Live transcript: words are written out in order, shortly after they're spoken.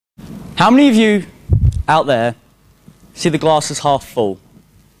How many of you out there see the glass as half full?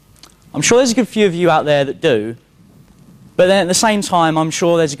 I'm sure there's a good few of you out there that do, but then at the same time, I'm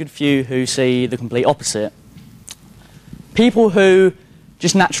sure there's a good few who see the complete opposite. People who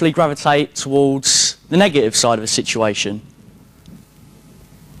just naturally gravitate towards the negative side of a situation.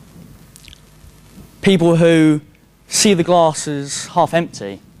 People who see the glass as half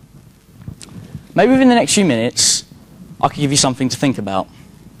empty. Maybe within the next few minutes, I could give you something to think about.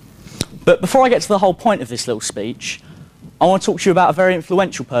 But before I get to the whole point of this little speech, I want to talk to you about a very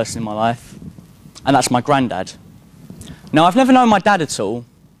influential person in my life, and that's my granddad. Now, I've never known my dad at all,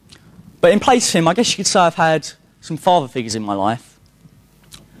 but in place of him, I guess you could say I've had some father figures in my life,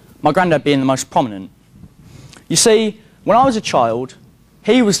 my granddad being the most prominent. You see, when I was a child,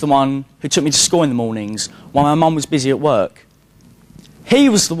 he was the one who took me to school in the mornings while my mum was busy at work. He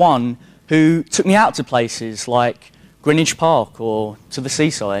was the one who took me out to places like Greenwich Park or to the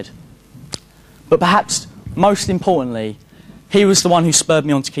seaside. But perhaps most importantly, he was the one who spurred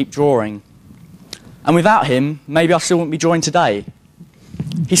me on to keep drawing. And without him, maybe I still wouldn't be drawing today.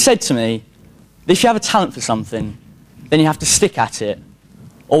 He said to me that if you have a talent for something, then you have to stick at it,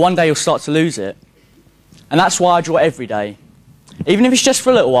 or one day you'll start to lose it. And that's why I draw every day, even if it's just for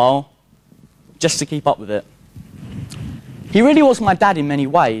a little while, just to keep up with it. He really was my dad in many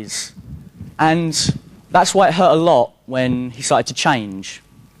ways, and that's why it hurt a lot when he started to change,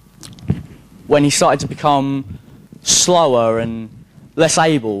 when he started to become slower and less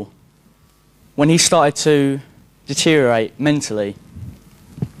able, when he started to deteriorate mentally.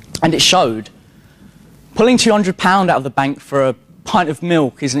 And it showed. Pulling £200 out of the bank for a pint of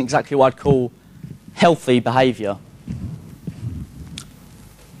milk isn't exactly what I'd call healthy behaviour.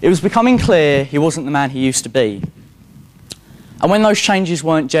 It was becoming clear he wasn't the man he used to be. And when those changes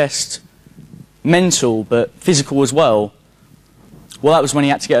weren't just mental but physical as well, well, that was when he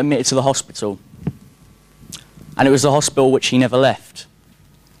had to get admitted to the hospital. And it was the hospital which he never left.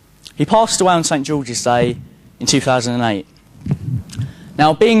 He passed away on St. George's Day in 2008.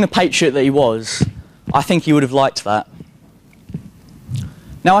 Now, being the patriot that he was, I think he would have liked that.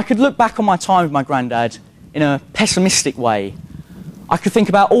 Now, I could look back on my time with my granddad in a pessimistic way. I could think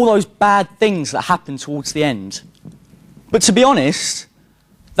about all those bad things that happened towards the end. But to be honest,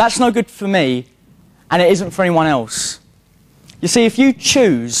 that's no good for me, and it isn't for anyone else. You see, if you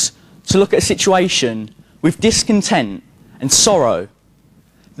choose to look at a situation with discontent and sorrow,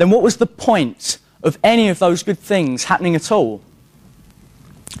 then what was the point of any of those good things happening at all?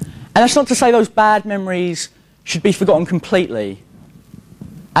 And that's not to say those bad memories should be forgotten completely,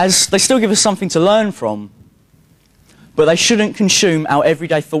 as they still give us something to learn from, but they shouldn't consume our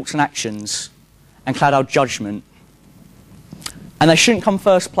everyday thoughts and actions and cloud our judgment. And they shouldn't come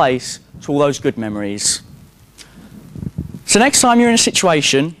first place to all those good memories. So next time you're in a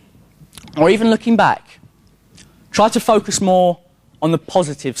situation, or even looking back, try to focus more on the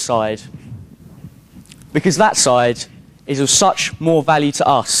positive side, because that side is of such more value to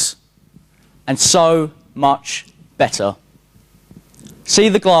us, and so much better. See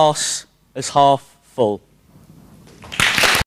the glass as half full.